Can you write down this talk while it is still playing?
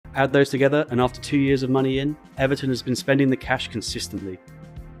Add those together, and after 2 years of money in, Everton has been spending the cash consistently.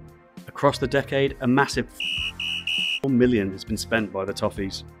 Across the decade, a massive £4 million has been spent by the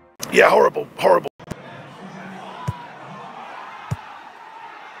Toffees. Yeah, horrible, horrible.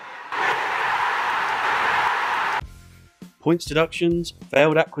 Points deductions,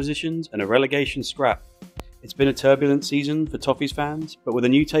 failed acquisitions, and a relegation scrap. It's been a turbulent season for Toffees fans, but with a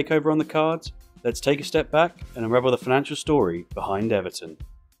new takeover on the cards, let's take a step back and unravel the financial story behind Everton.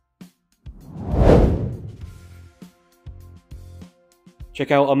 Check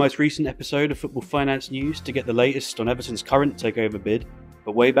out our most recent episode of Football Finance News to get the latest on Everton's current takeover bid,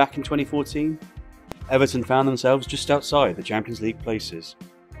 but way back in 2014, Everton found themselves just outside the Champions League places.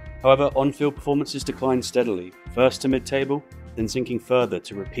 However, on-field performances declined steadily, first to mid-table, then sinking further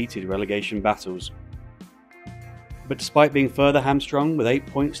to repeated relegation battles. But despite being further hamstrung with 8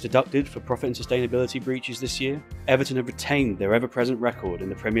 points deducted for profit and sustainability breaches this year, Everton have retained their ever-present record in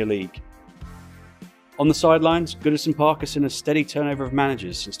the Premier League. On the sidelines, Goodison Park has seen a steady turnover of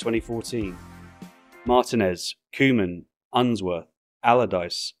managers since 2014. Martinez, Koeman, Unsworth,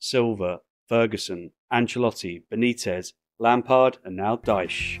 Allardyce, Silva, Ferguson, Ancelotti, Benitez, Lampard, and now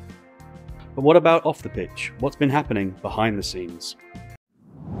Dyche. But what about off the pitch? What's been happening behind the scenes?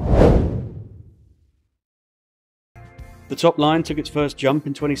 The top line took its first jump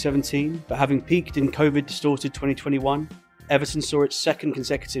in 2017, but having peaked in COVID-distorted 2021, Everton saw its second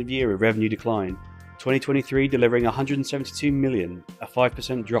consecutive year of revenue decline, 2023 delivering £172 million, a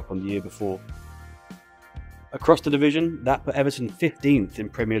 5% drop on the year before. Across the division, that put Everton 15th in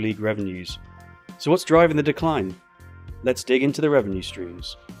Premier League revenues. So what's driving the decline? Let's dig into the revenue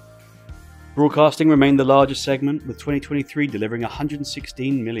streams. Broadcasting remained the largest segment, with 2023 delivering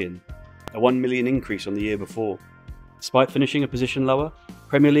 £116 million, a £1 million increase on the year before. Despite finishing a position lower,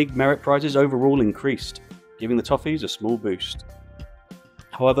 Premier League merit prizes overall increased, giving the Toffees a small boost.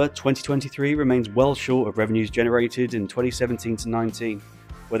 However, 2023 remains well short of revenues generated in 2017-19,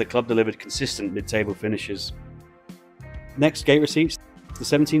 where the club delivered consistent mid-table finishes. Next, gate receipts. The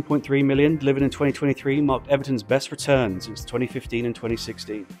 £17.3 million delivered in 2023 marked Everton's best return since 2015 and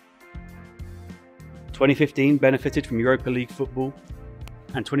 2016. 2015 benefited from Europa League football,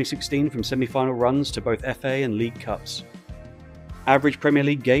 and 2016 from semi-final runs to both FA and League Cups. Average Premier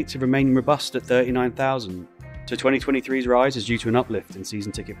League gates have remained robust at 39,000, so 2023's rise is due to an uplift in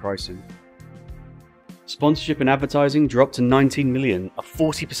season ticket pricing. Sponsorship and advertising dropped to £19 million, a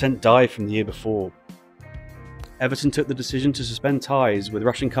 40% dive from the year before. Everton took the decision to suspend ties with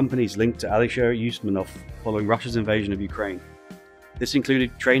Russian companies linked to Alisher Usmanov following Russia's invasion of Ukraine. This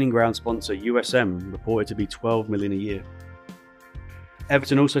included training ground sponsor USM, reported to be £12 million a year.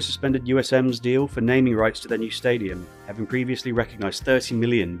 Everton also suspended USM's deal for naming rights to their new stadium, having previously recognised £30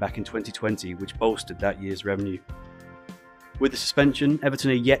 million back in 2020, which bolstered that year's revenue. With the suspension,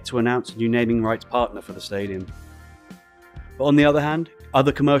 Everton are yet to announce a new naming rights partner for the stadium. But on the other hand,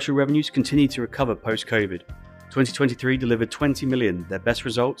 other commercial revenues continue to recover post-COVID. 2023 delivered £20 million, their best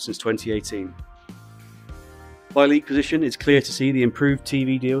result since 2018. By league position, it's clear to see the improved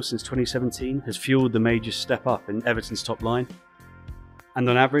TV deal since 2017 has fueled the major step up in Everton's top line. And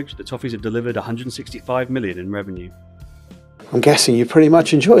on average, the Toffees have delivered £165 million in revenue. I'm guessing you pretty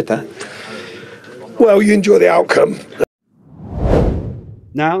much enjoyed that. Well, you enjoy the outcome.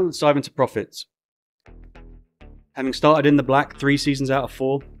 Now, let's dive into profits. Having started in the black 3 seasons out of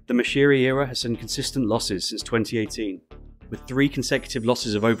 4, the Moshiri era has seen consistent losses since 2018, with 3 consecutive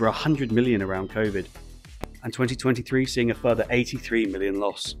losses of over £100 million around COVID, and 2023 seeing a further £83 million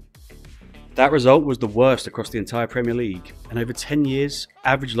loss. That result was the worst across the entire Premier League, and over 10 years,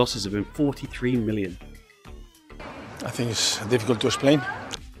 average losses have been £43 million. I think it's difficult to explain.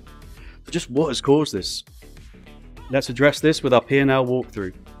 So just what has caused this? Let's address this with our P&L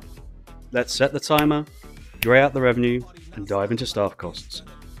walkthrough. Let's set the timer, grey out the revenue, and dive into staff costs.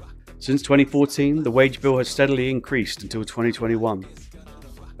 Since 2014, the wage bill has steadily increased until 2021.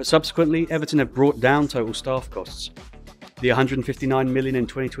 But subsequently, Everton have brought down total staff costs. The £159 million in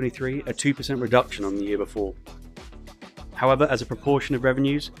 2023, a 2% reduction on the year before. However, as a proportion of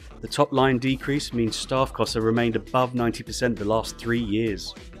revenues, the top line decrease means staff costs have remained above 90% the last 3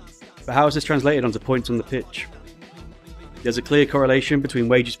 years. But how is this translated onto points on the pitch? There's a clear correlation between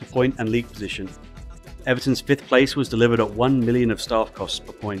wages per point and league position. Everton's 5th place was delivered at £1 million of staff costs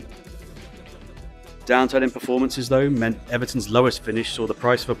per point. Downturn in performances, though, meant Everton's lowest finish saw the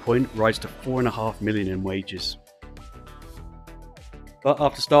price of a point rise to £4.5 million in wages. But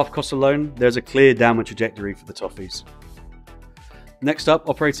after staff costs alone, there's a clear downward trajectory for the Toffees. Next up,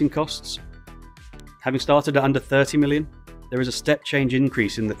 operating costs. Having started at under £30 million, there is a step change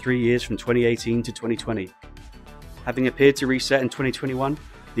increase in the 3 years from 2018 to 2020. Having appeared to reset in 2021,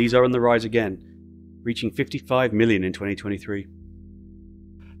 these are on the rise again, reaching 55 million in 2023.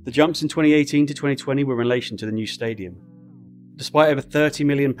 The jumps in 2018 to 2020 were in relation to the new stadium. Despite over £30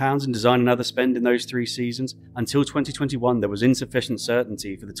 million in design and other spend in those 3 seasons, until 2021 there was insufficient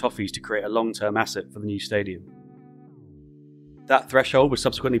certainty for the Toffees to create a long-term asset for the new stadium. That threshold was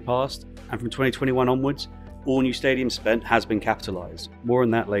subsequently passed, and from 2021 onwards, all new stadium spent has been capitalised. More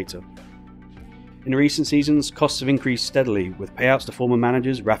on that later. In recent seasons, costs have increased steadily, with payouts to former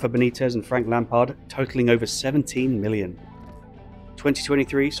managers Rafa Benitez and Frank Lampard totalling over 17 million.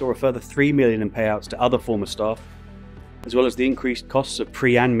 2023 saw a further 3 million in payouts to other former staff, as well as the increased costs of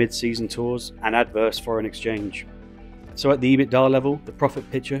pre- and mid-season tours and adverse foreign exchange. So at the EBITDA level, the profit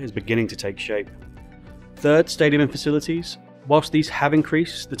picture is beginning to take shape. Third, stadium and facilities. Whilst these have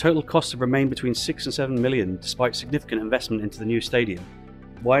increased, the total costs have remained between 6 and 7 million despite significant investment into the new stadium.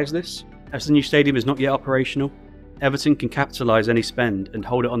 Why is this? As the new stadium is not yet operational, Everton can capitalise any spend and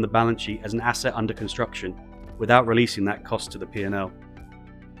hold it on the balance sheet as an asset under construction, without releasing that cost to the P&L.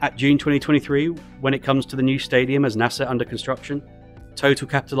 At June 2023, when it comes to the new stadium as an asset under construction, total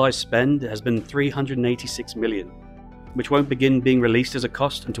capitalised spend has been 386 million, which won't begin being released as a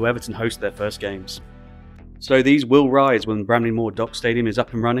cost until Everton host their first games. So these will rise when Bramley Moore Dock Stadium is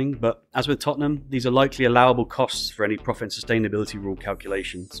up and running, but as with Tottenham, these are likely allowable costs for any profit and sustainability rule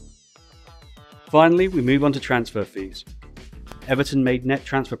calculations. Finally, we move on to transfer fees. Everton made net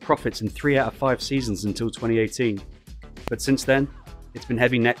transfer profits in 3 out of 5 seasons until 2018, but since then, it's been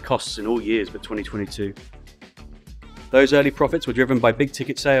heavy net costs in all years but 2022. Those early profits were driven by big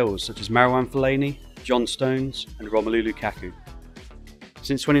ticket sales such as Marouane Fellaini, John Stones and Romelu Lukaku.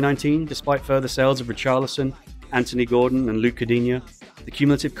 Since 2019, despite further sales of Richarlison, Anthony Gordon and Luke Cudinha, the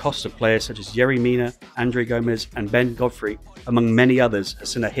cumulative costs of players such as Yerry Mina, Andre Gomez and Ben Godfrey, among many others, has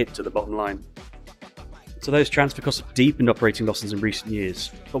seen a hit to the bottom line. So those transfer costs have deepened operating losses in recent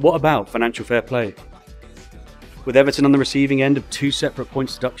years. But what about financial fair play? With Everton on the receiving end of 2 separate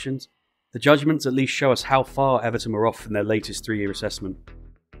points deductions, the judgments at least show us how far Everton were off in their latest 3-year assessment.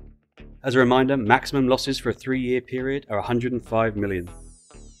 As a reminder, maximum losses for a 3-year period are 105 million.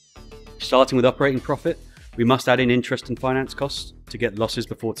 Starting with operating profit, we must add in interest and finance costs to get losses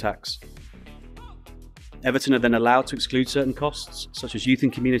before tax. Everton are then allowed to exclude certain costs, such as youth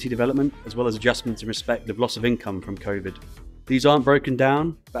and community development, as well as adjustments in respect of loss of income from COVID. These aren't broken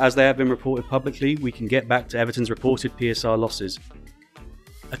down, but as they have been reported publicly, we can get back to Everton's reported PSR losses.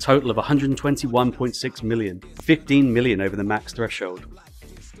 A total of 121.6 million, 15 million over the max threshold.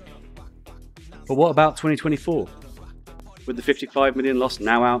 But what about 2024? With the 55 million loss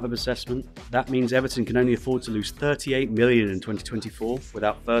now out of assessment, that means Everton can only afford to lose 38 million in 2024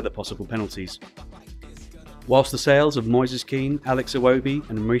 without further possible penalties. Whilst the sales of Moises Keane, Alex Iwobi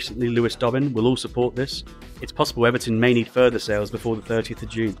and recently Lewis Dobbin will all support this, it's possible Everton may need further sales before the 30th of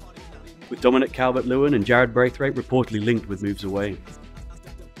June, with Dominic Calvert-Lewin and Jared Braithwaite reportedly linked with moves away.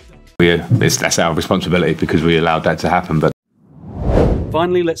 That's our responsibility because we allowed that to happen. But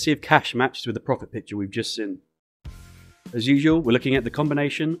finally, let's see if cash matches with the profit picture we've just seen. As usual, we're looking at the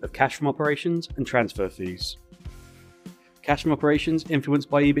combination of cash from operations and transfer fees. Cash from operations, influenced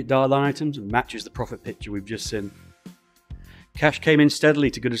by EBITDA line items, matches the profit picture we've just seen. Cash came in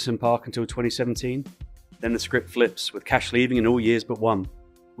steadily to Goodison Park until 2017, then the script flips, with cash leaving in all years but one,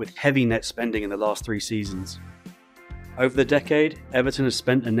 with heavy net spending in the last 3 seasons. Over the decade, Everton has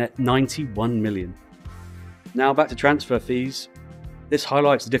spent a net 91 million. Now back to transfer fees. This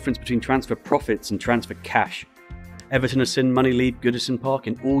highlights the difference between transfer profits and transfer cash. Everton has seen money leave Goodison Park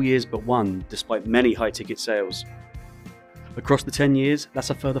in all years but one, despite many high-ticket sales. Across the 10 years, that's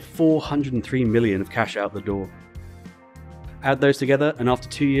a further 403 million of cash out the door. Add those together, and after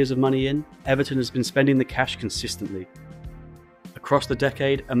 2 years of money in, Everton has been spending the cash consistently. Across the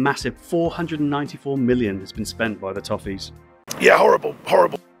decade, a massive 494 million has been spent by the Toffees. Yeah, horrible,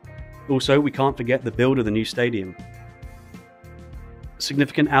 horrible. Also, we can't forget the build of the new stadium.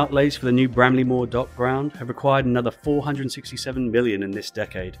 Significant outlays for the new Bramley Moore Dock ground have required another 467 million in this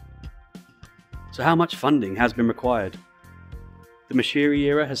decade. So how much funding has been required? The Moshiri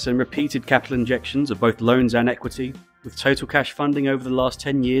era has seen repeated capital injections of both loans and equity, with total cash funding over the last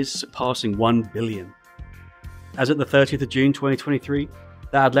 10 years surpassing 1 billion. As at the 30th of June 2023,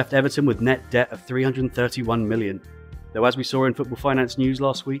 that had left Everton with net debt of 331 million, though as we saw in Football Finance News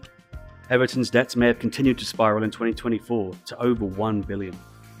last week, Everton's debts may have continued to spiral in 2024 to over 1 billion.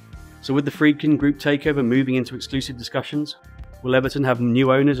 So with the Friedkin Group takeover moving into exclusive discussions, will Everton have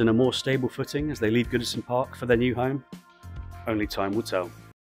new owners and a more stable footing as they leave Goodison Park for their new home? Only time will tell.